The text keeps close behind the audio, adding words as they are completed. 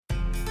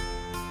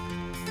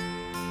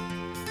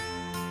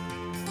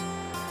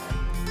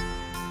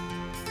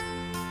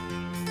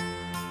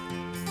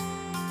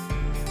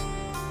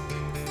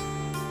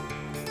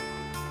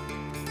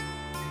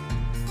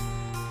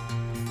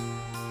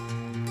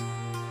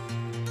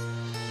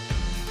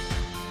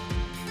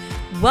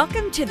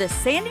Welcome to the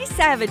Sandy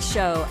Savage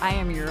Show. I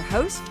am your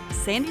host,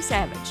 Sandy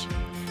Savage.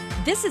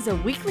 This is a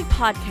weekly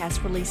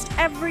podcast released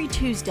every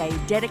Tuesday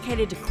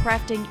dedicated to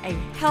crafting a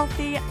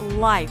healthy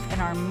life in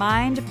our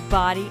mind,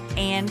 body,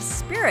 and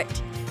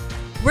spirit.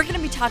 We're going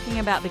to be talking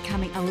about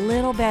becoming a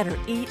little better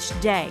each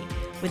day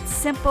with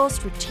simple,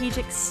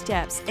 strategic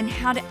steps in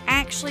how to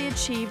actually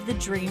achieve the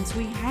dreams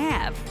we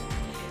have.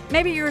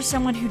 Maybe you're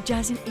someone who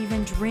doesn't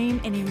even dream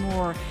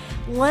anymore.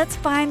 Let's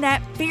find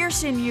that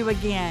fierce in you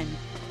again.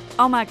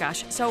 Oh my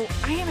gosh, so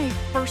I am a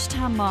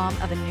first-time mom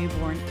of a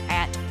newborn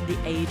at the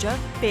age of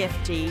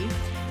 50,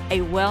 a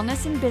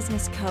wellness and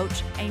business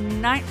coach, a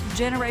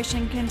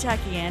ninth-generation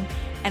Kentuckian,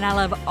 and I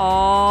love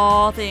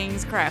all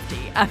things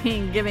crafty. I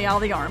mean, give me all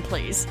the arm,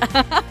 please.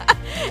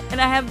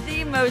 And I have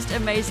the most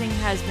amazing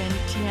husband,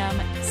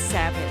 Tim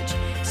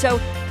Savage. So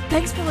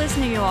thanks for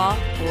listening, you all.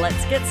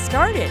 Let's get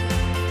started.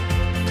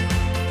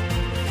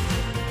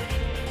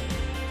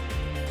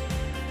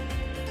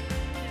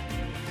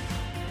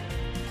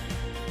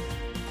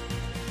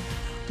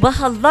 Well,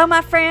 hello,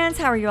 my friends.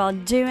 How are you all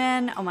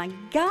doing? Oh my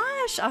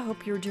gosh, I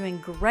hope you're doing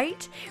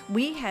great.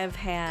 We have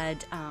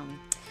had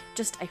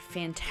just a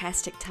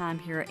fantastic time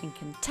here in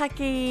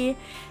Kentucky,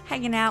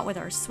 hanging out with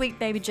our sweet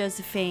baby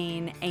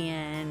Josephine.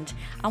 And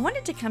I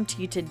wanted to come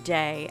to you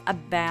today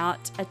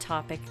about a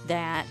topic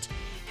that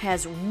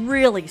has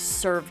really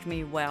served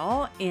me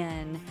well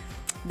in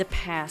the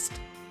past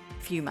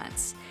few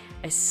months,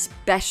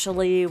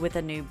 especially with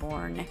a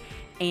newborn.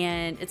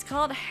 And it's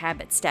called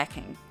habit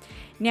stacking.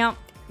 Now,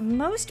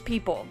 most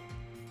people,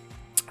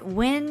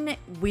 when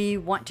we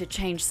want to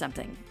change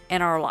something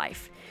in our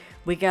life,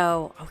 we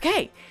go,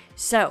 okay,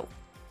 so,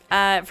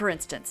 for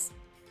instance,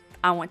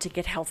 I want to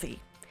get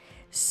healthy.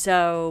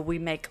 So we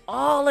make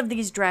all of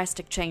these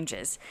drastic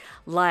changes,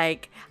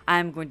 like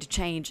I'm going to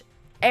change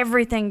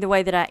everything the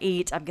way that I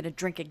eat. I'm going to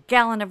drink a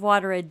gallon of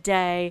water a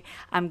day.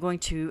 I'm going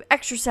to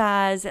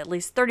exercise at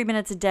least 30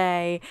 minutes a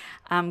day.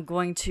 I'm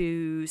going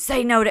to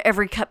say no to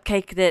every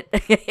cupcake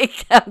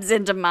that comes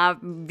into my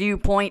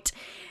viewpoint.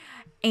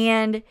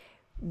 And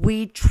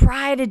we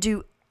try to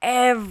do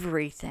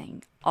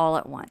everything all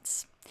at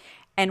once.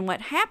 And what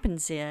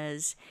happens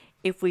is,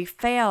 if we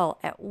fail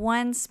at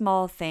one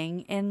small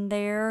thing in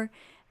there,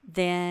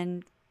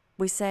 then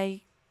we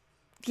say,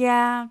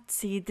 yeah,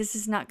 see, this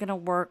is not going to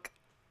work.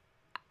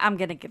 I'm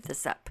going to give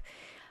this up.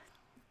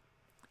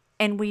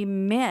 And we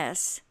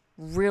miss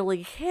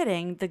really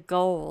hitting the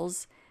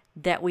goals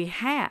that we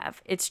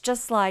have. It's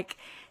just like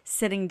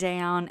sitting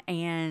down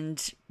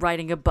and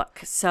writing a book.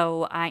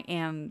 So I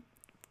am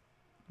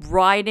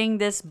writing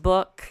this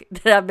book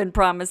that I've been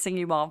promising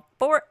you all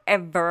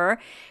forever,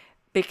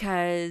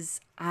 because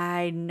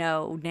I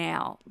know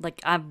now, like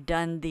I've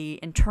done the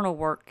internal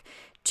work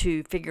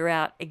to figure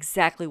out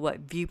exactly what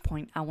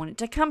viewpoint I want it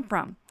to come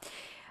from.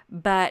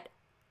 But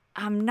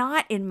I'm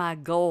not in my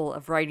goal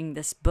of writing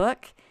this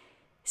book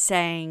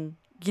saying,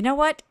 you know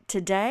what,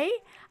 today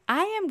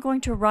I am going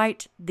to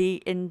write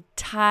the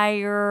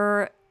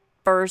entire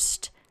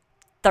first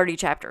 30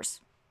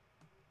 chapters.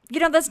 You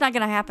know, that's not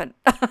going to happen.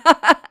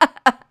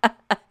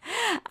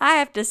 I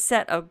have to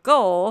set a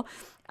goal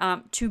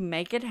to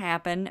make it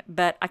happen,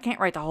 but I can't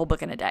write the whole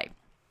book in a day.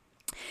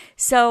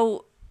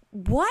 So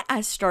what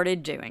I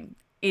started doing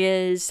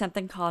is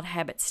something called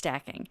habit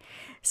stacking.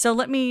 So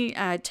let me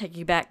take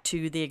you back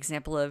to the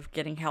example of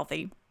getting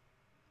healthy.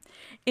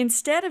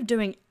 Instead of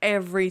doing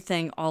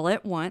everything all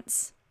at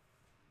once,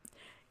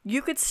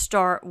 you could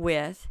start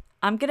with,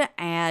 I'm going to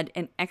add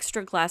an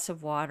extra glass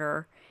of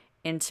water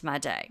into my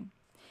day.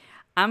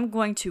 I'm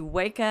going to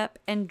wake up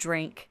and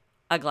drink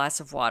a glass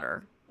of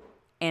water.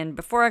 And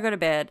before I go to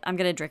bed, I'm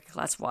going to drink a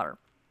glass of water.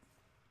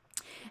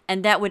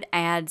 And that would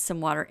add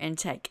some water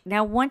intake.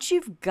 Now, once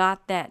you've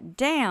got that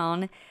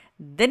down,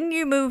 then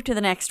you move to the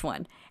next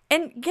one.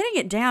 And getting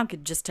it down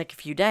could just take a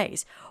few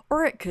days,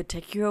 or it could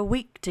take you a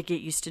week to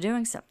get used to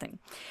doing something.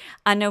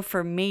 I know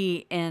for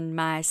me, in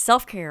my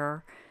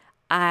self-care,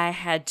 I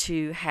had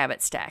to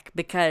habit stack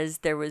because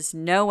there was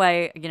no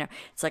way,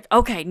 it's like,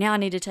 okay, now I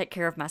need to take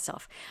care of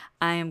myself.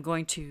 I am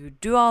going to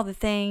do all the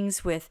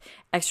things with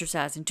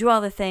exercise and do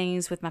all the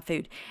things with my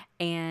food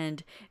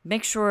and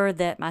make sure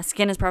that my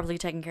skin is properly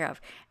taken care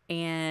of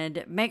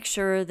and make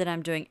sure that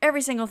I'm doing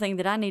every single thing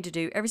that I need to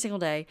do every single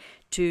day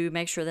to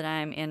make sure that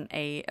I'm in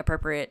a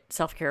appropriate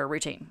self-care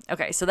routine.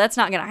 Okay, so that's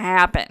not going to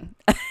happen,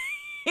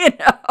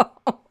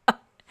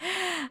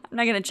 I'm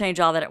not going to change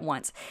all that at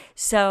once.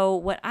 So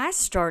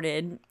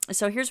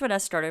here's what I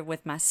started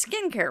with my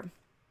skincare.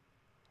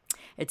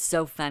 It's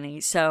so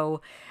funny.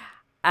 So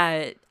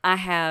I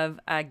have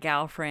a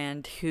gal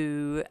friend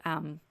who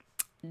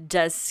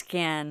does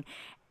skin,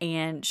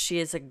 and she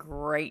is a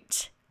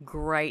great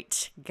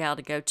gal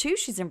to go to.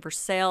 She's in for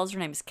sales. Her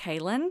name is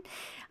Kaylin,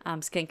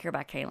 Skincare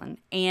by Kaylin.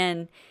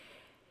 And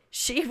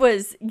she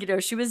was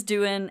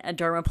doing a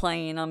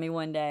dermaplane on me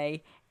one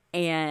day.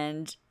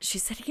 And she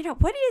said,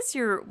 what is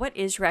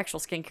your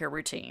actual skincare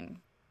routine?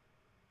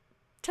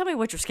 Tell me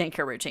what your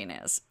skincare routine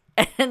is.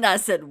 And I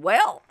said,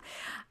 well,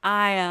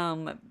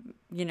 I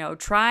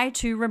try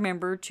to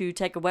remember to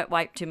take a wet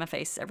wipe to my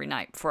face every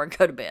night before I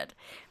go to bed.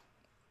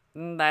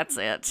 That's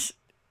it.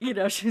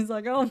 She's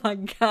like, oh my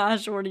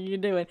gosh, what are you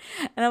doing?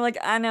 And I'm like,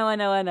 I know.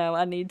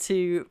 I need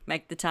to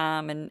make the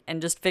time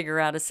and just figure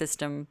out a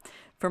system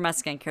for my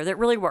skincare that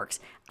really works.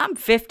 I'm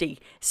 50,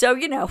 so,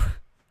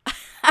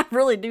 I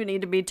really do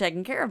need to be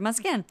taking care of my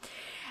skin.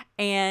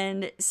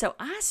 And so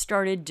I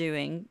started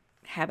doing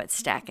habit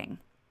stacking.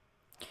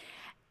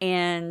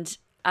 And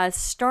I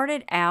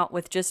started out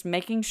with just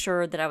making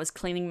sure that I was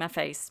cleaning my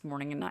face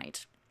morning and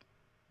night.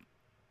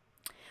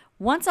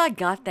 Once I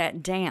got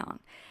that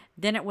down,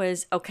 then it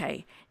was,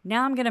 okay,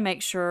 now I'm going to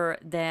make sure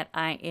that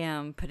I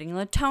am putting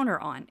the toner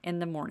on in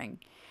the morning.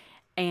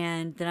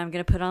 And then I'm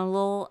going to put on a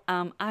little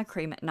eye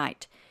cream at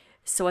night.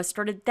 So I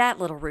started that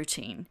little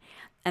routine.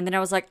 And then I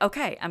was like,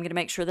 okay, I'm going to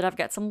make sure that I've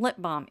got some lip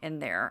balm in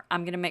there.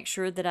 I'm going to make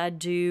sure that I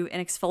do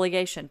an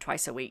exfoliation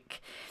twice a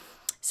week.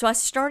 So I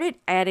started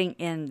adding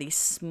in these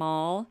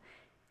small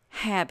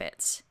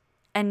habits.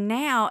 And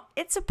now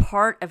it's a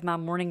part of my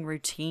morning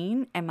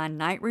routine and my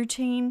night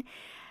routine.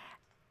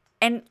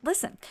 And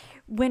listen,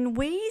 when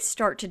we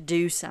start to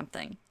do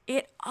something,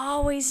 it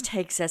always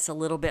takes us a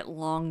little bit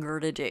longer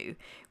to do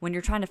when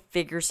you're trying to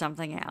figure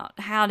something out,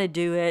 how to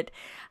do it,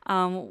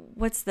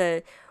 what's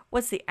the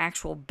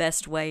actual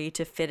best way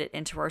to fit it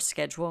into our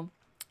schedule.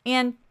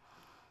 And,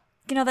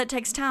 that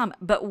takes time.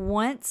 But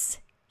once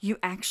you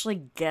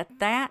actually get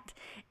that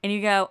and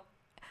you go,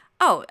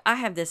 oh, I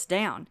have this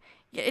down,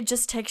 it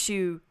just takes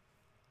you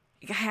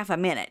half a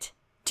minute.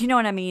 Do you know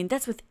what I mean?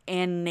 That's with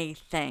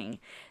anything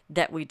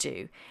that we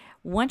do.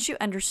 Once you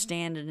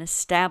understand and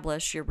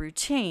establish your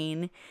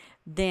routine,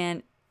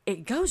 then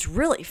it goes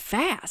really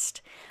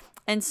fast.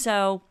 And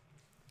so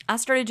I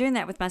started doing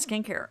that with my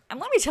skincare. And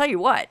let me tell you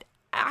what,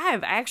 I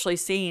have actually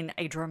seen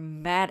a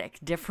dramatic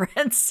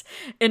difference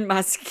in my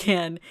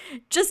skin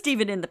just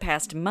even in the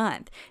past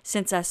month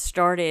since I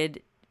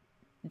started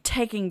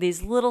taking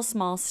these little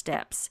small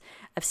steps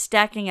of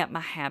stacking up my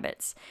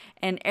habits.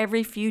 And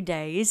every few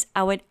days,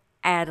 I would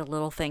add a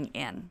little thing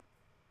in.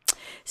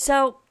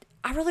 So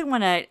I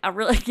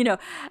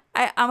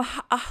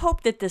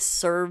hope that this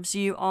serves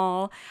you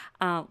all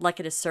like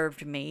it has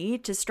served me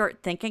to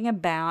start thinking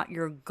about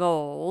your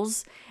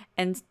goals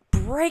and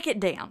break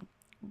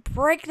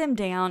them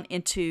down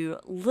into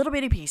little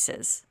bitty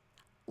pieces,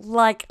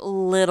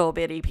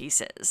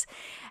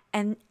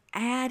 and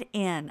add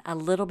in a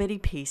little bitty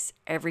piece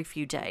every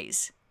few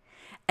days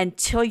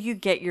until you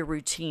get your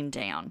routine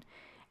down.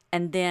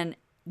 And then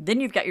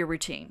you've got your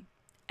routine.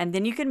 And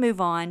then you can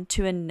move on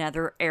to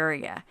another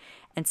area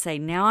and say,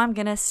 now I'm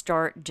going to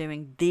start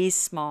doing these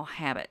small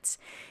habits.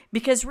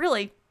 Because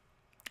really,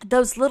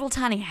 those little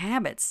tiny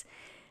habits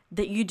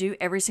that you do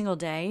every single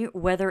day,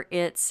 whether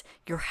it's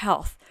your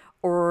health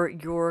or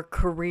your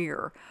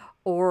career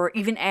or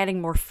even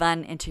adding more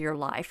fun into your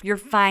life, your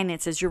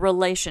finances, your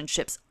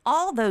relationships,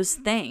 all those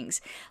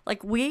things,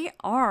 like we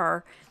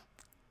are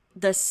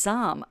the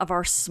sum of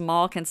our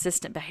small,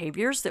 consistent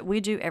behaviors that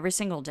we do every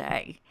single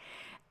day.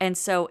 And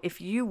so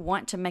if you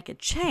want to make a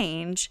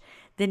change,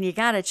 then you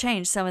got to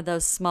change some of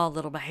those small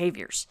little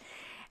behaviors.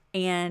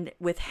 And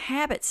with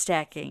habit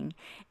stacking,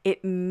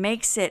 it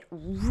makes it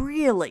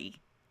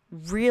really,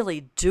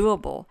 really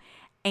doable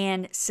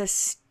and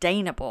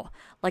sustainable.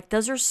 Like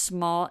those are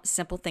small,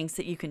 simple things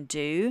that you can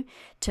do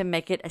to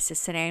make it a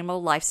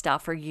sustainable lifestyle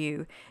for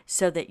you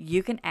so that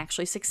you can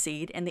actually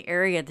succeed in the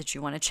area that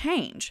you want to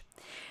change.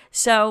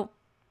 So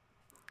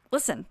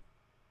listen,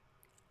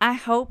 I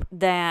hope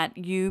that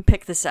you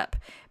pick this up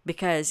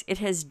because it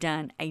has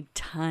done a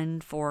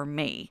ton for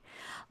me.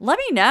 Let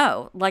me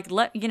know,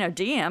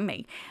 DM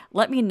me.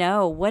 Let me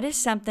know what is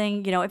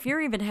something, if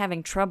you're even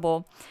having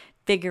trouble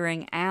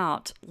figuring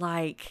out,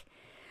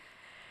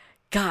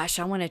 gosh,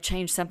 I want to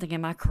change something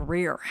in my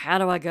career. How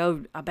do I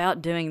go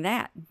about doing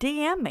that?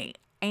 DM me.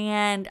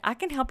 And I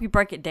can help you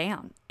break it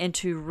down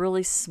into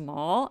really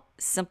small,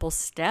 simple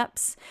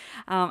steps.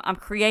 I'm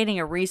creating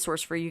a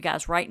resource for you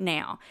guys right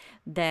now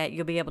that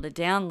you'll be able to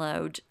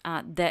download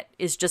that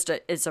is just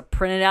a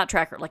printed out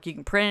tracker. Like you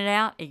can print it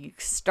out and you can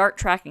start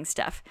tracking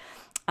stuff.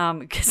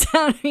 Because,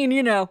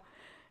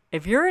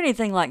 if you're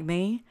anything like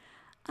me,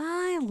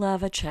 I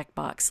love a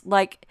checkbox.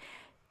 Like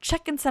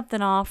checking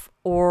something off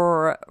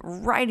or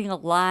writing a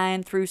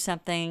line through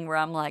something where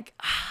I'm like,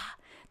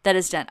 that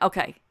is done.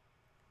 Okay.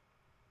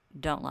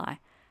 Don't lie.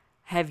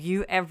 Have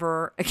you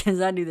ever, because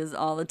I do this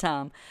all the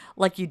time,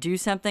 like you do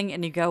something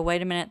and you go,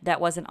 wait a minute, that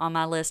wasn't on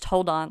my list.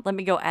 Hold on. Let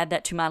me go add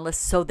that to my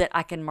list so that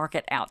I can mark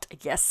it out.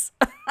 Yes.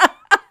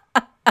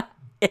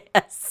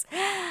 Yes.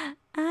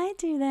 I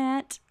do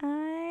that.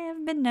 I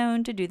have been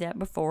known to do that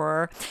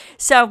before.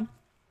 So,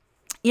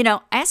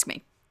 ask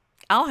me.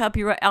 I'll help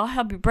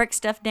you break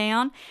stuff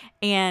down,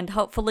 and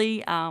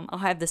hopefully I'll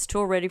have this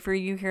tool ready for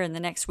you here in the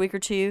next week or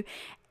two,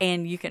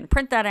 and you can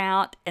print that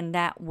out, and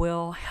that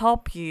will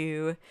help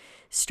you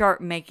start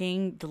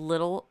making the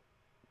little,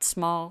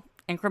 small,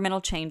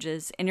 incremental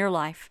changes in your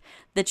life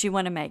that you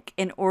want to make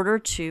in order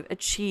to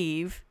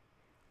achieve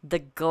the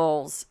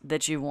goals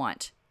that you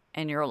want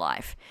in your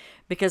life.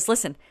 Because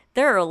listen,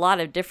 there are a lot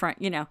of different,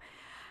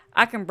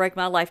 I can break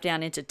my life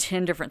down into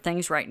 10 different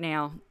things right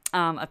now,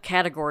 of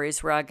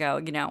categories where I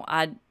go,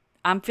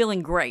 I'm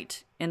feeling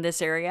great in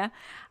this area.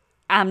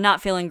 I'm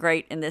not feeling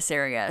great in this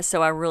area.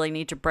 So I really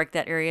need to break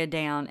that area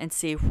down and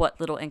see what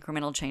little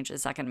incremental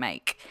changes I can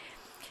make.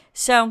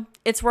 So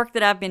it's work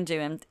that I've been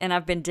doing, and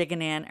I've been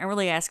digging in and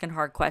really asking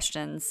hard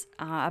questions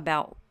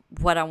about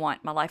what I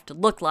want my life to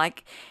look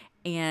like.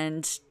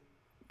 And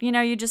you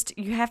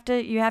have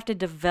to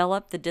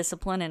develop the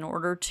discipline in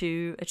order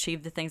to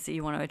achieve the things that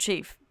you want to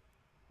achieve.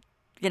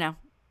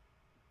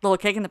 Little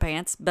kick in the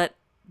pants, but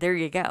there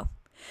you go.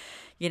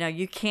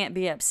 You can't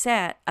be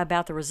upset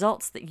about the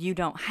results that you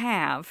don't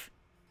have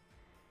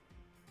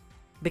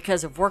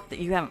because of work that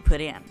you haven't put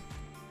in.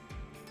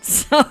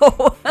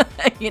 So,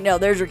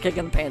 there's your kick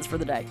in the pants for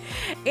the day.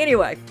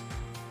 Anyway,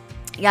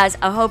 guys,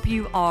 I hope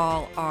you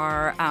all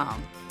are, I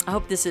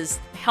hope this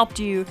has helped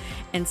you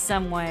in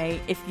some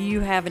way. If you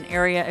have an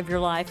area of your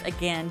life,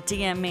 again,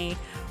 DM me,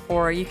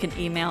 or you can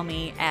email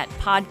me at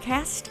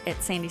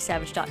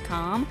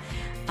podcast@sandysavage.com,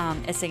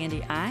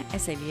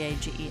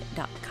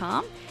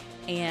 SANDISAVAGE.com,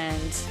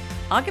 and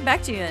I'll get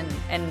back to you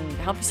and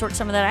help you sort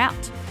some of that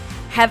out.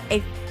 Have a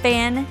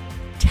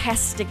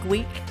fantastic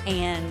week,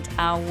 and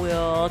I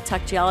will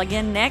talk to y'all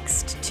again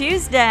next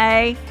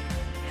Tuesday.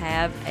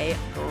 Have a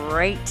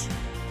great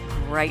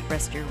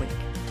rest of your week.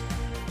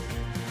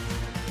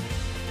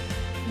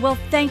 Well,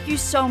 thank you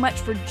so much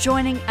for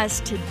joining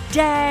us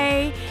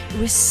today. It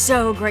was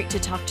so great to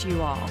talk to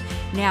you all.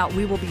 Now,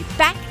 we will be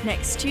back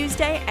next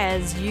Tuesday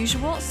as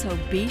usual, so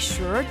be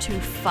sure to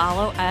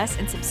follow us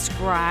and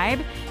subscribe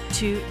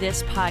to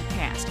this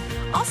podcast.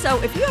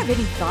 Also, if you have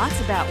any thoughts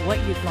about what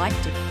you'd like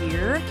to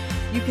hear,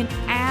 you can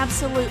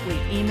absolutely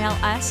email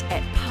us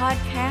at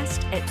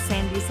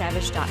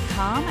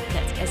podcast@sandysavage.com.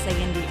 That's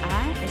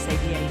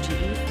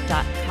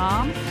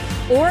SANDISAVAGE.com.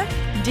 Or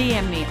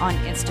DM me on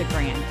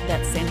Instagram.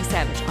 That's Sandy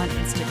Savage on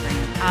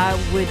Instagram. I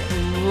would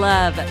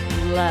love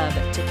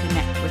to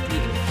connect with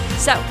you.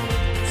 So,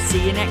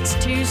 see you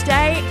next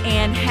Tuesday,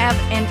 and have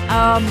an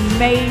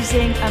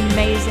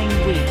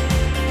amazing week.